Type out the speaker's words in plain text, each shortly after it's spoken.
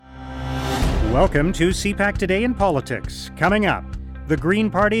Welcome to CPAC Today in Politics. Coming up, the Green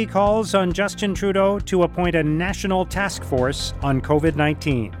Party calls on Justin Trudeau to appoint a national task force on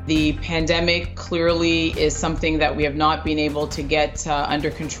COVID-19. The pandemic clearly is something that we have not been able to get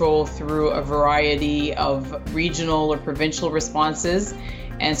under control through a variety of regional or provincial responses.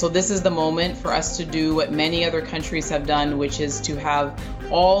 And so this is the moment for us to do what many other countries have done, which is to have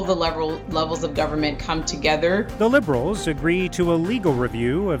all the levels of government come together. The Liberals agree to a legal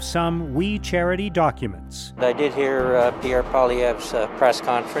review of some We Charity documents. I did hear Pierre Poilievre's press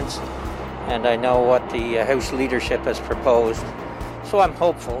conference, and I know what the House leadership has proposed. So I'm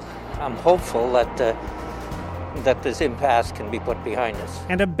hopeful. That this impasse can be put behind us.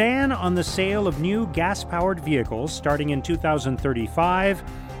 And a ban on the sale of new gas-powered vehicles starting in 2035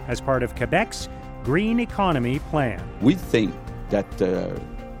 as part of Quebec's Green Economy Plan. We think that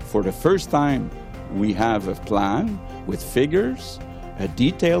for the first time we have a plan with figures, a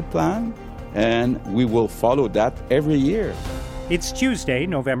detailed plan, and we will follow that every year. It's Tuesday,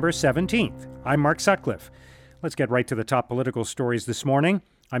 November 17th. I'm Mark Sutcliffe. Let's get right to the top political stories this morning.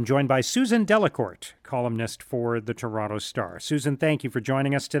 I'm joined by Susan Delacourt, columnist for the Toronto Star. Susan, thank you for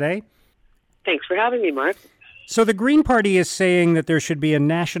joining us today. Thanks for having me, Mark. So the Green Party is saying that there should be a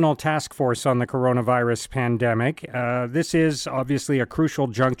national task force on the coronavirus pandemic. This is obviously a crucial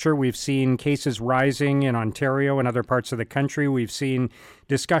juncture. We've seen cases rising in Ontario and other parts of the country. We've seen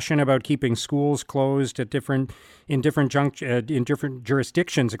discussion about keeping schools closed in different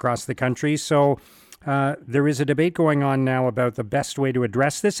jurisdictions across the country. So there is a debate going on now about the best way to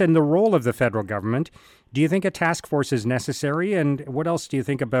address this and the role of the federal government. Do you think a task force is necessary? And what else do you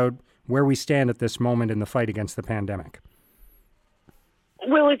think about where we stand at this moment in the fight against the pandemic?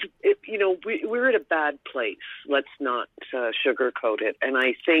 Well, we're at a bad place. Let's not sugarcoat it. And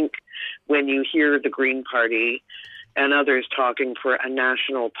I think when you hear the Green Party and others talking for a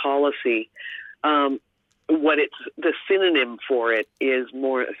national policy, the synonym for it is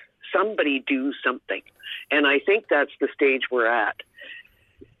more somebody do something. And I think that's the stage we're at.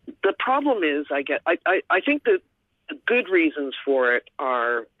 The problem is, I think that the good reasons for it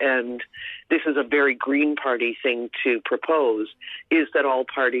are, and this is a very Green Party thing to propose, is that all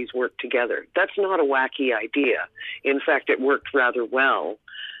parties work together. That's not a wacky idea. In fact, it worked rather well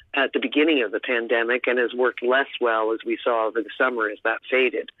at the beginning of the pandemic and has worked less well as we saw over the summer as that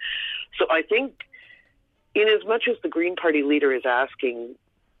faded. So I think in as much as the Green Party leader is asking,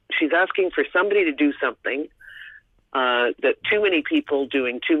 she's asking for somebody to do something, that too many people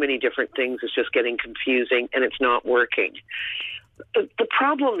doing too many different things is just getting confusing and it's not working. The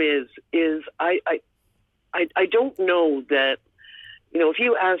problem is I don't know that, if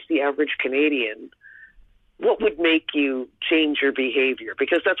you ask the average Canadian, what would make you change your behavior?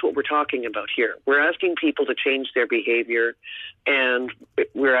 Because that's what we're talking about here. We're asking people to change their behavior, and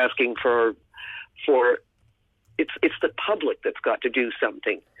we're asking for it's the public that's got to do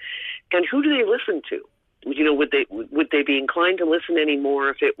something. And who do they listen to? Would they be inclined to listen anymore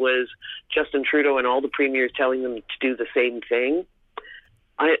if it was Justin Trudeau and all the premiers telling them to do the same thing?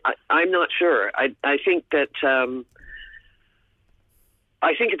 I'm not sure. I think that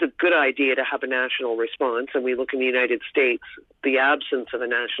I think it's a good idea to have a national response. And we look in the United States, the absence of a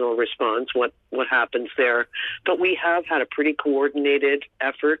national response, what happens there. But we have had a pretty coordinated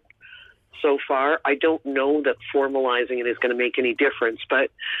effort so far. I don't know that formalizing it is going to make any difference, but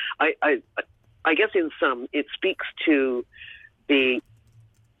I guess in some, it speaks to the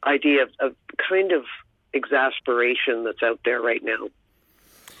idea of kind of exasperation that's out there right now.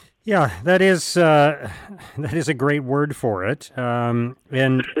 Yeah, that is a great word for it. And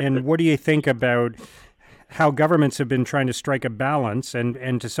what do you think about how governments have been trying to strike a balance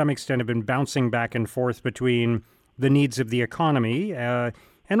and to some extent have been bouncing back and forth between the needs of the economy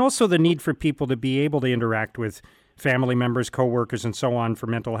and also the need for people to be able to interact with family members, coworkers, and so on for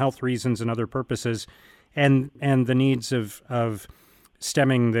mental health reasons and other purposes, and the needs of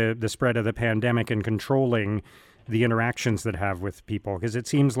stemming the spread of the pandemic and controlling the interactions that have with people? Because it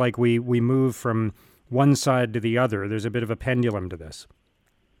seems like we move from one side to the other. There's a bit of a pendulum to this.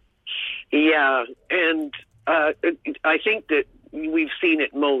 Yeah, and I think that we've seen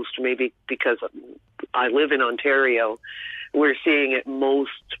it most, maybe because I live in Ontario, we're seeing it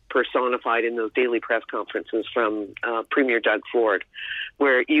most personified in those daily press conferences from Premier Doug Ford,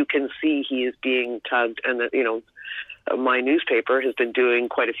 where you can see he is being tugged, and my newspaper has been doing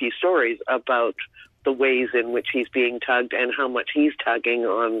quite a few stories about the ways in which he's being tugged and how much he's tugging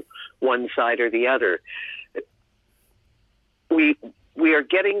on one side or the other. We are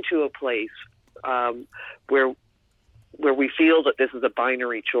getting to a place where where we feel that this is a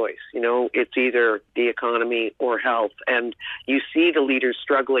binary choice. It's either the economy or health. And you see the leaders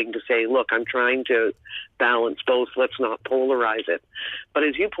struggling to say, look, I'm trying to balance both. Let's not polarize it. But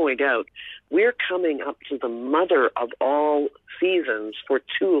as you point out, we're coming up to the mother of all seasons for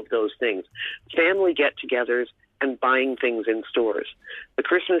two of those things: family get-togethers and buying things in stores. The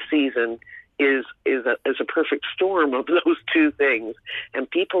Christmas season is a perfect storm of those two things. And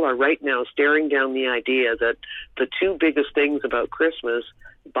people are right now staring down the idea that the two biggest things about Christmas,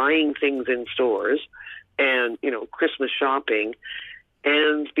 buying things in stores and, Christmas shopping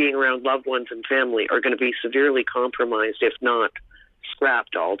and being around loved ones and family, are going to be severely compromised, if not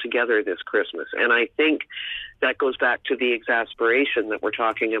scrapped altogether this Christmas. And I think that goes back to the exasperation that we're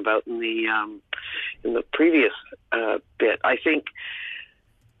talking about in the previous bit. I think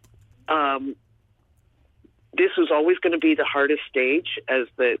this is always going to be the hardest stage, as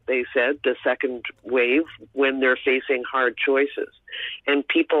they said, the second wave, when they're facing hard choices. And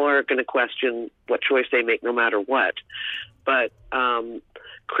people are going to question what choice they make no matter what. But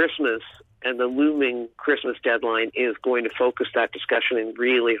Christmas and the looming Christmas deadline is going to focus that discussion in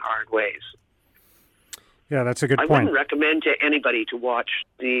really hard ways. Yeah, that's a good point. I wouldn't recommend to anybody to watch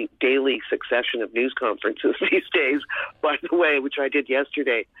the daily succession of news conferences these days, by the way, which I did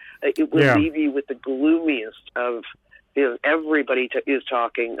yesterday. It will leave you with the gloomiest of, everybody is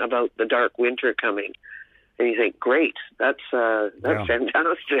talking about the dark winter coming. And you think, great, that's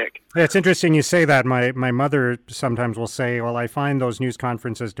fantastic. Yeah, it's interesting you say that. My mother sometimes will say, well, I find those news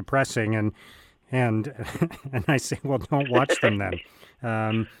conferences depressing, and I say, well, don't watch them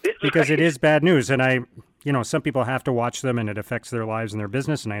then. Because it is bad news. And some people have to watch them and it affects their lives and their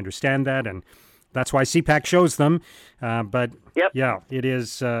business, and I understand that. And that's why CPAC shows them. But yeah, it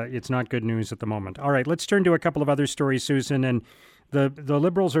is. It's not good news at the moment. All right, let's turn to a couple of other stories, Susan. And the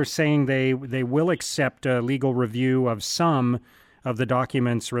Liberals are saying they will accept a legal review of some of the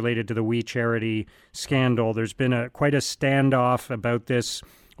documents related to the We Charity scandal. There's been quite a standoff about this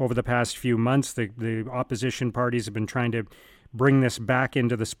over the past few months. The opposition parties have been trying to bring this back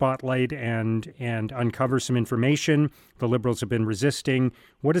into the spotlight and uncover some information. The Liberals have been resisting.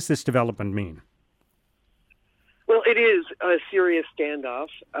 What does this development mean? Well, it is a serious standoff,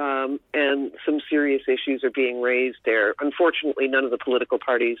 and some serious issues are being raised there. Unfortunately, none of the political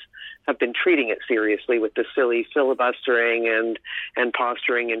parties have been treating it seriously with the silly filibustering and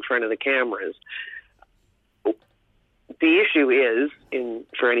posturing in front of the cameras. The issue is,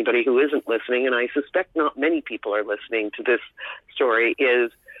 for anybody who isn't listening, and I suspect not many people are listening to this story,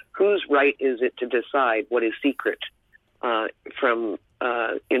 is whose right is it to decide what is secret from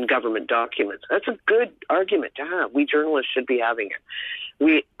in government documents? That's a good argument to have. We journalists should be having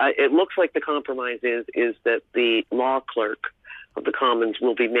it. It looks like the compromise is that the law clerk of the Commons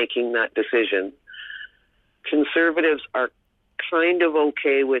will be making that decision. Conservatives are kind of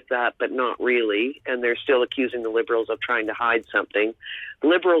okay with that, but not really, and they're still accusing the Liberals of trying to hide something. The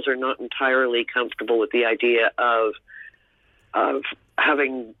Liberals are not entirely comfortable with the idea of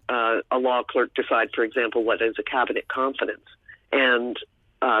having a law clerk decide, for example, what is a cabinet confidence, and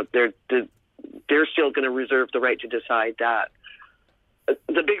they're still going to reserve the right to decide that.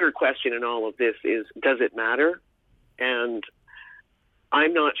 The bigger question in all of this is, does it matter? And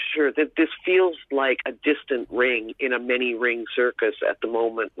I'm not sure. That this feels like a distant ring in a many-ring circus at the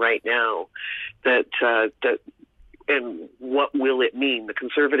moment right now. And what will it mean? The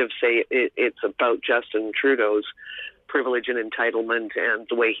Conservatives say it's about Justin Trudeau's privilege and entitlement and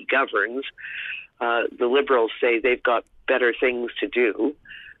the way he governs. The Liberals say they've got better things to do,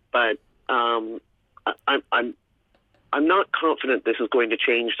 but I'm not confident this is going to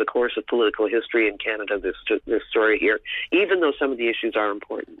change the course of political history in Canada, this story here, even though some of the issues are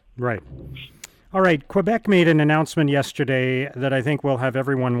important. Right. All right. Quebec made an announcement yesterday that I think will have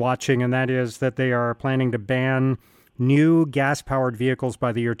everyone watching, and that is that they are planning to ban new gas-powered vehicles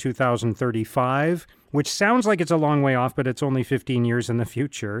by the year 2035, which sounds like it's a long way off, but it's only 15 years in the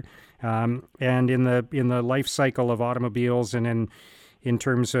future. And in the life cycle of automobiles and in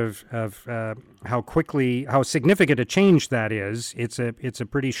terms of how significant a change that is, it's a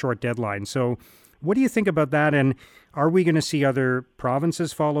pretty short deadline. So what do you think about that? And are we going to see other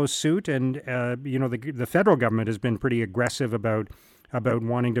provinces follow suit? And, the federal government has been pretty aggressive about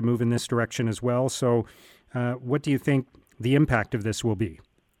wanting to move in this direction as well. So what do you think the impact of this will be?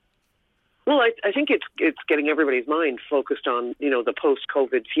 Well, I think it's getting everybody's mind focused on, the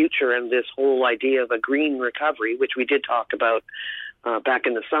post-COVID future and this whole idea of a green recovery, which we did talk about back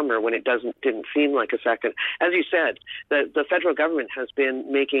in the summer when it didn't seem like a second. As you said, the federal government has been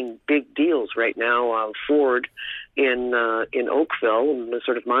making big deals right now. Ford in Oakville,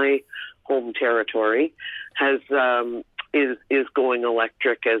 sort of my home territory, is going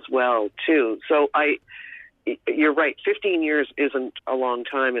electric as well too. So you're right. 15 years isn't a long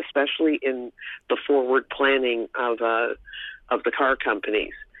time, especially in the forward planning of the car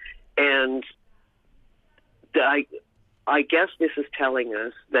companies. And I guess this is telling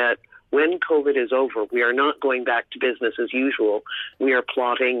us that when COVID is over, we are not going back to business as usual. We are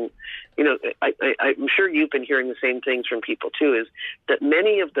plotting, I'm sure you've been hearing the same things from people too, is that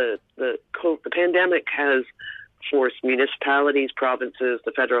many of the pandemic has forced municipalities, provinces,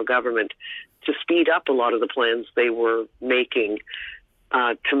 the federal government to speed up a lot of the plans they were making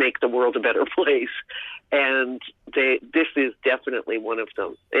to make the world a better place. And this is definitely one of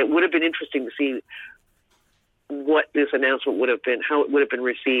them. It would have been interesting to see what this announcement would have been, how it would have been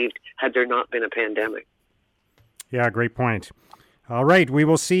received had there not been a pandemic. Yeah, great point. All right, we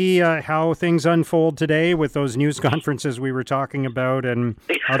will see how things unfold today with those news conferences we were talking about and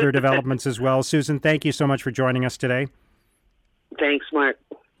other developments as well. Susan, thank you so much for joining us today. Thanks, Mark.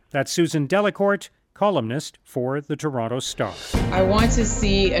 That's Susan Delacourt, columnist for the Toronto Star. I want to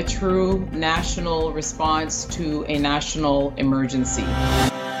see a true national response to a national emergency.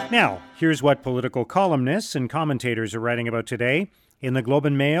 Now, here's what political columnists and commentators are writing about today. In the Globe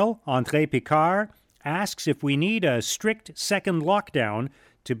and Mail, André Picard asks if we need a strict second lockdown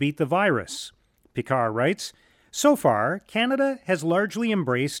to beat the virus. Picard writes, "So far, Canada has largely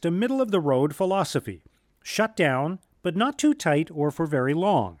embraced a middle-of-the-road philosophy. Shut down, but not too tight or for very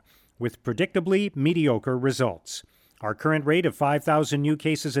long, with predictably mediocre results. Our current rate of 5,000 new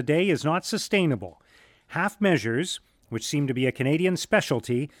cases a day is not sustainable. Half measures, which seem to be a Canadian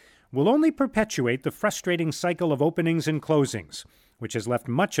specialty, will only perpetuate the frustrating cycle of openings and closings, which has left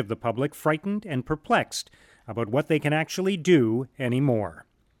much of the public frightened and perplexed about what they can actually do anymore."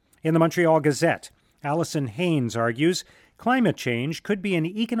 In the Montreal Gazette, Alison Haynes argues climate change could be an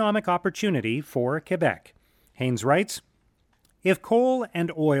economic opportunity for Quebec. Haynes writes, "If coal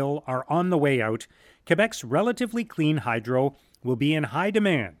and oil are on the way out, Quebec's relatively clean hydro will be in high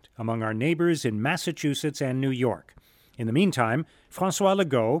demand among our neighbors in Massachusetts and New York. In the meantime, François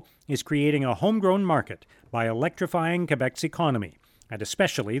Legault is creating a homegrown market by electrifying Quebec's economy, and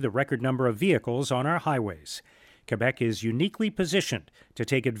especially the record number of vehicles on our highways. Quebec is uniquely positioned to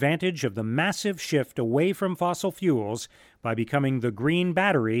take advantage of the massive shift away from fossil fuels by becoming the green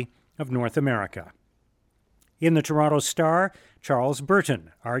battery of North America." In the Toronto Star, Charles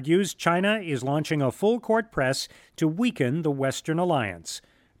Burton argues China is launching a full-court press to weaken the Western alliance.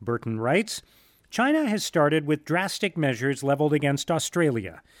 Burton writes, "China has started with drastic measures leveled against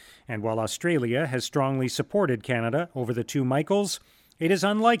Australia, and while Australia has strongly supported Canada over the two Michaels, it is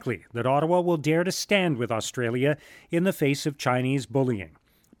unlikely that Ottawa will dare to stand with Australia in the face of Chinese bullying.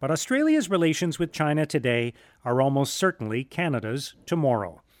 But Australia's relations with China today are almost certainly Canada's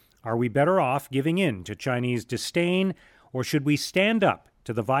tomorrow. Are we better off giving in to Chinese disdain, or should we stand up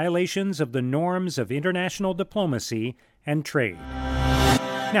to the violations of the norms of international diplomacy and trade?"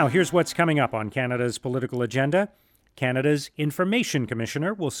 Now, here's what's coming up on Canada's political agenda. Canada's Information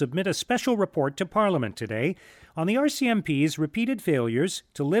Commissioner will submit a special report to Parliament today on the RCMP's repeated failures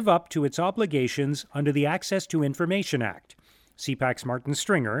to live up to its obligations under the Access to Information Act. CPAC's Martin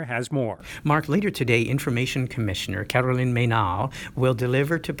Stringer has more. Mark, later today, Information Commissioner Caroline Ménard will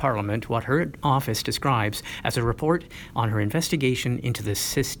deliver to Parliament what her office describes as a report on her investigation into the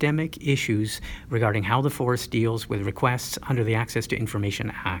systemic issues regarding how the force deals with requests under the Access to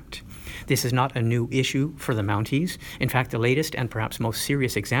Information Act. This is not a new issue for the Mounties. In fact, the latest and perhaps most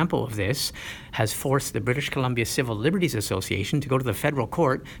serious example of this has forced the British Columbia Civil Liberties Association to go to the federal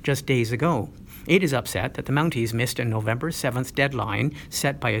court just days ago. It is upset that the Mounties missed a November 7th deadline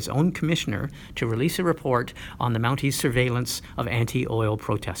set by its own commissioner to release a report on the Mounties' surveillance of anti-oil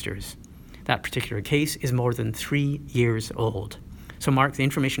protesters. That particular case is more than 3 years old. So, Mark, the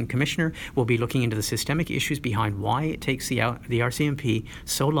Information Commissioner will be looking into the systemic issues behind why it takes the RCMP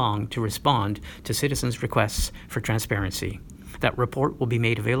so long to respond to citizens' requests for transparency. That report will be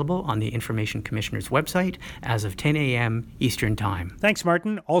made available on the Information Commissioner's website as of 10 a.m. Eastern Time. Thanks,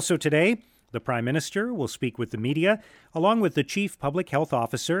 Martin. Also today, the Prime Minister will speak with the media, along with the Chief Public Health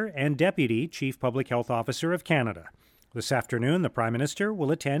Officer and Deputy Chief Public Health Officer of Canada. This afternoon, the Prime Minister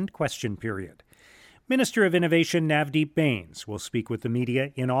will attend question period. Minister of Innovation Navdeep Bains will speak with the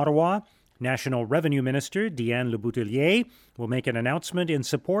media in Ottawa. National Revenue Minister Diane Leboutillier will make an announcement in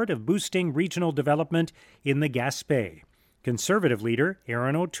support of boosting regional development in the Gaspé. Conservative leader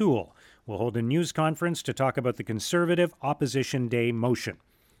Erin O'Toole will hold a news conference to talk about the Conservative Opposition Day motion.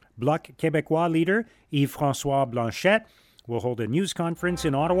 Bloc Québécois leader Yves-François Blanchet will hold a news conference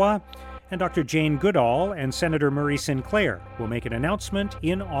in Ottawa, and Dr. Jane Goodall and Senator Murray Sinclair will make an announcement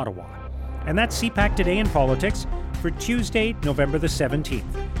in Ottawa. And that's CPAC Today in Politics for Tuesday, November the 17th.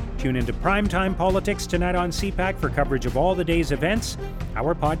 Tune into Primetime Politics tonight on CPAC for coverage of all the day's events.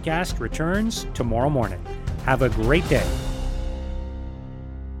 Our podcast returns tomorrow morning. Have a great day.